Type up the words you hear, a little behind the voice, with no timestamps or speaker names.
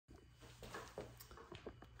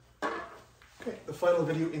Okay, the final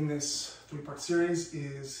video in this three-part series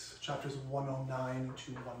is chapters 109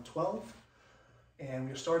 to 112, and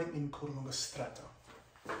we are starting in Curlunga stretta.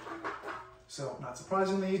 So, not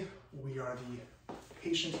surprisingly, we are the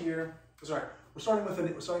patient here. Sorry, we're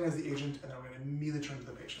starting as the agent, and then we're going to immediately turn to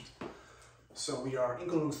the patient. So we are in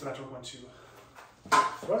Curlunga stretta. We're going to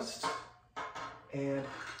thrust and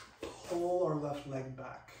pull our left leg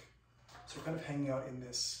back. So we're kind of hanging out in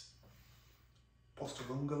this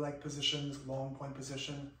posturunga-like position, this long point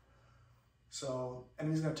position. So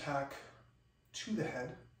enemy's going to attack to the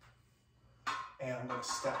head, and I'm going to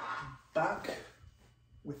step back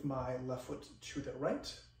with my left foot to the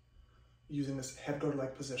right, using this head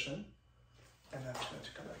guard-like position, and then I'm going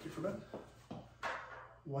to come back here for a bit.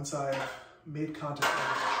 Once I've made contact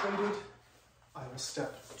and traded, I will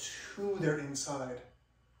step to their inside,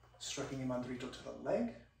 striking a mandrito to the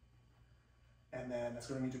leg, and then that's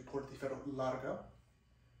going to mean to porti ferro larga.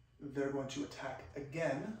 They're going to attack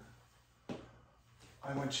again.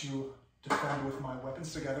 I'm going to defend with my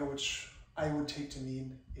weapons together, which I would take to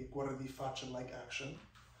mean a guarda di faccia-like action.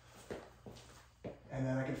 And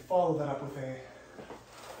then I can follow that up with a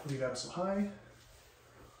riverso high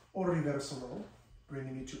or riverso low,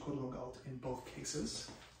 bringing me to curlunga alt in both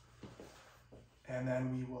cases. And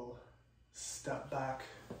then we will step back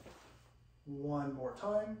one more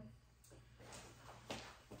time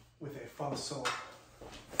with a falso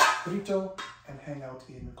dritto and hang out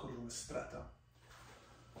in curlunga stretta.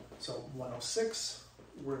 So 106,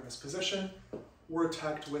 we're in this position. We're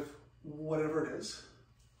attacked with whatever it is.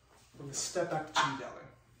 We're going to step back to cinghiale,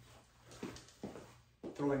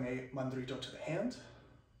 throwing a mandrito to the hand.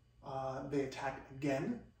 They attack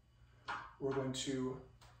again. We're going to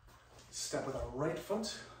step with our right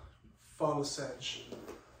foot, follow sedge,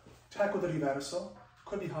 attack with the riverso.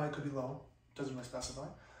 Could be high, could be low, doesn't really specify.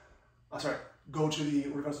 Go to the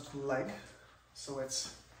riverso to the leg. So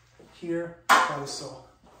it's here, falso,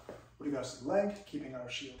 riverso to the leg, keeping our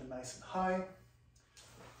shield nice and high.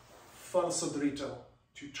 Falso dritto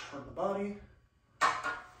to turn the body,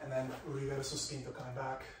 and then riverso spinto coming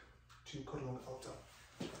back to curlunga alta.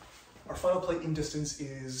 Our final play in distance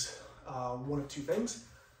is one of two things.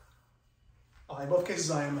 In both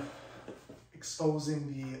cases, I am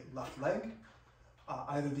exposing the left leg,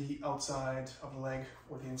 either the outside of the leg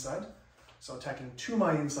or the inside. So attacking to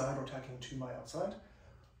my inside or attacking to my outside,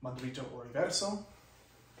 mandrito or riverso.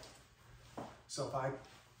 So if I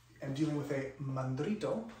am dealing with a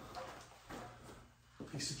mandrito,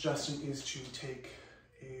 the suggestion is to take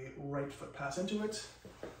a right foot pass into it,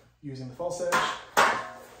 using the false edge,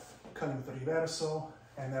 cutting with the riverso,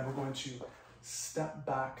 and then we're going to step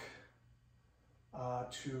back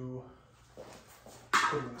to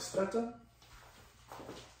curlunga stretta.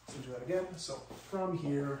 So do that again. So from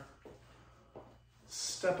here,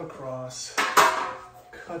 step across,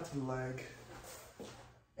 cut the leg,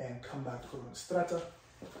 and come back to curlunga stretta.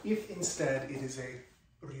 If instead it is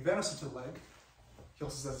a riverso to the leg, he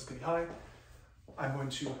also says it's going to be high, I'm going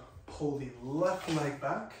to pull the left leg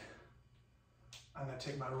back. I'm going to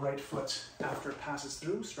take my right foot after it passes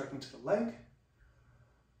through, striking to the leg,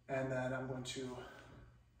 and then I'm going to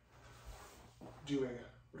do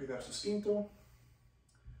a riverso spinto.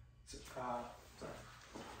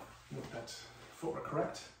 Make that footwork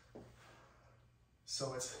correct.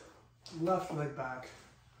 So it's left leg back,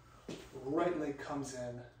 right leg comes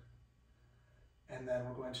in, and then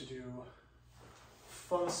we're going to do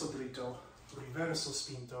falso dritto, riverso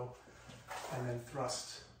spinto, and then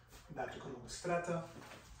thrust back to curlunga stretta.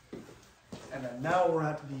 And then now we're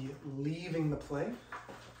at the leaving the play,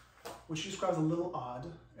 which he describes a little odd,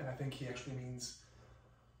 and I think he actually means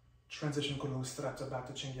transition curlunga stretta back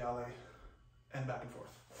to cinghiale and back and forth.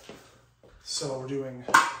 So we're doing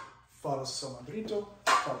falso mandrito,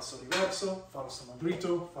 falso riverso, falso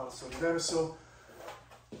mandrito, falso riverso,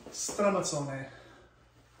 stramazzone,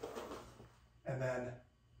 and then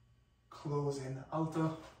close in alta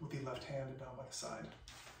with the left hand and down by the side.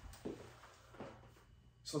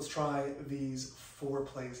 So let's try these four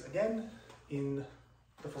plays again in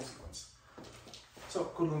the full sequence. So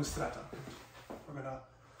curlunga stretta. We're gonna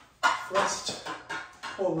thrust,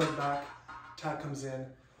 pull leg back, attack comes in,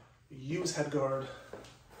 use head guard,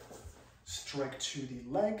 strike to the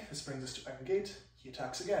leg. This brings us to iron gate. He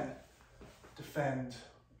attacks again. Defend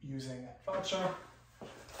using faccia,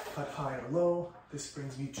 cut high or low. This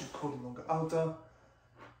brings me to curlunga alta,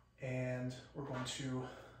 and we're going to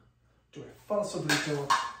do a falso dritto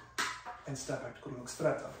and step back to curlunga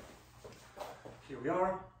stretta. Here we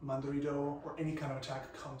are, mandrito or any kind of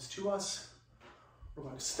attack comes to us. We're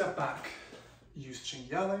going to step back, use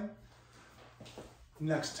cinghiale.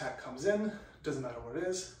 Next attack comes in, doesn't matter what it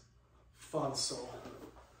is. falso,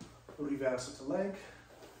 riverso to leg,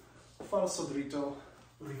 falso dritto,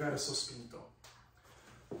 riverso spinto.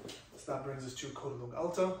 So that brings us to coda lunga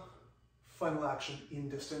alta. Final action in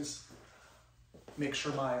distance. Make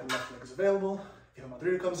sure my left leg is available. If a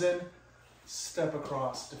madrina comes in, step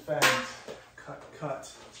across, defend, cut,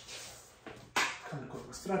 cut, come to coda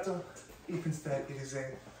lunga stretta. If instead it is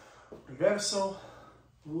a riverso,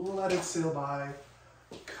 let it sail by,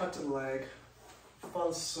 cut the leg,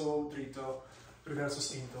 falso dritto, riverso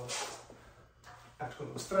spinto, at coda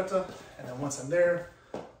lunga stretta, and then once I'm there,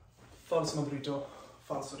 falso dritto,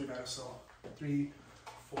 falso riverso, 3,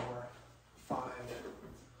 4, 5,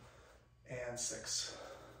 and 6.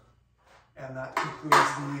 And that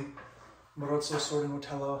concludes the Marozzo sword and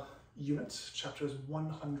Rotella unit, chapters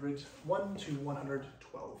 101 to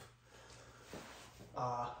 112.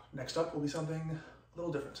 Next up will be something a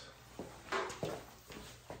little different.